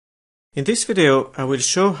In this video, I will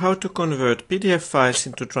show how to convert PDF files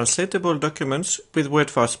into translatable documents with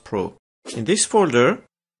Wordfast Pro. In this folder,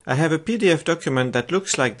 I have a PDF document that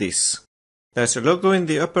looks like this. There's a logo in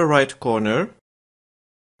the upper right corner,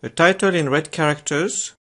 a title in red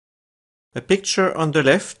characters, a picture on the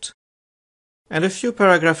left, and a few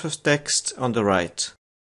paragraphs of text on the right.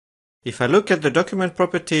 If I look at the document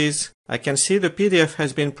properties, I can see the PDF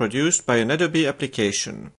has been produced by an Adobe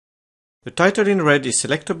application. The title in red is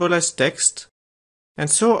selectable as text, and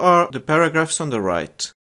so are the paragraphs on the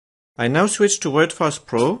right. I now switch to Wordfast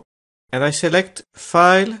Pro, and I select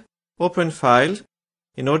File, Open File,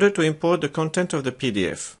 in order to import the content of the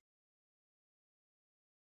PDF.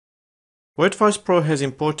 Wordfast Pro has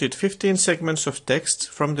imported 15 segments of text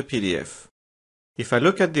from the PDF. If I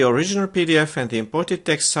look at the original PDF and the imported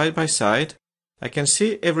text side by side, I can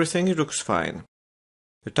see everything looks fine.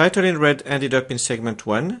 The title in red ended up in segment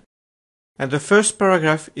 1, and the first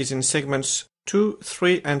paragraph is in segments 2,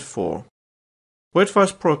 3, and 4.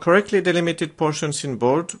 Wordfast Pro correctly delimited portions in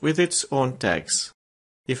bold with its own tags.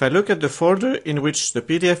 If I look at the folder in which the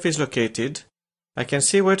PDF is located, I can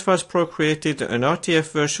see Wordfast Pro created an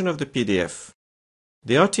RTF version of the PDF.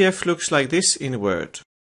 The RTF looks like this in Word.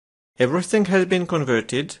 Everything has been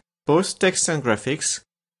converted, both text and graphics,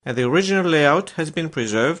 and the original layout has been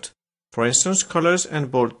preserved, for instance colors and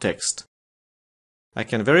bold text. I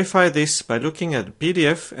can verify this by looking at the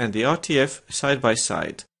PDF and the RTF side by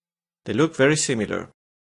side. They look very similar.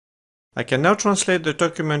 I can now translate the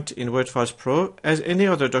document in Wordfast Pro as any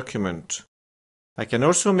other document. I can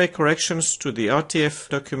also make corrections to the RTF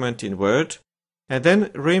document in Word and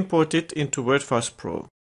then re-import it into Wordfast Pro.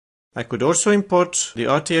 I could also import the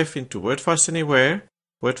RTF into Wordfast Anywhere,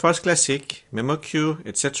 Wordfast Classic, MemoQ,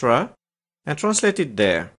 etc. and translate it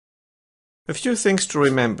there. A few things to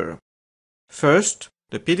remember. First,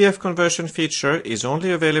 the PDF conversion feature is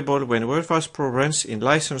only available when Wordfast Pro runs in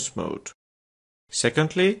license mode.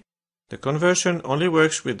 Secondly, the conversion only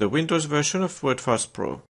works with the Windows version of Wordfast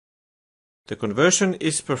Pro. The conversion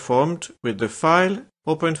is performed with the File,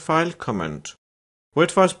 Open File command.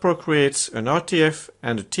 Wordfast Pro creates an RTF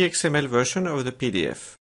and a TXML version of the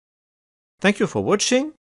PDF. Thank you for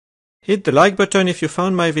watching. Hit the like button if you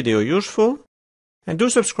found my video useful, and do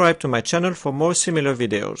subscribe to my channel for more similar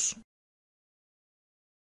videos.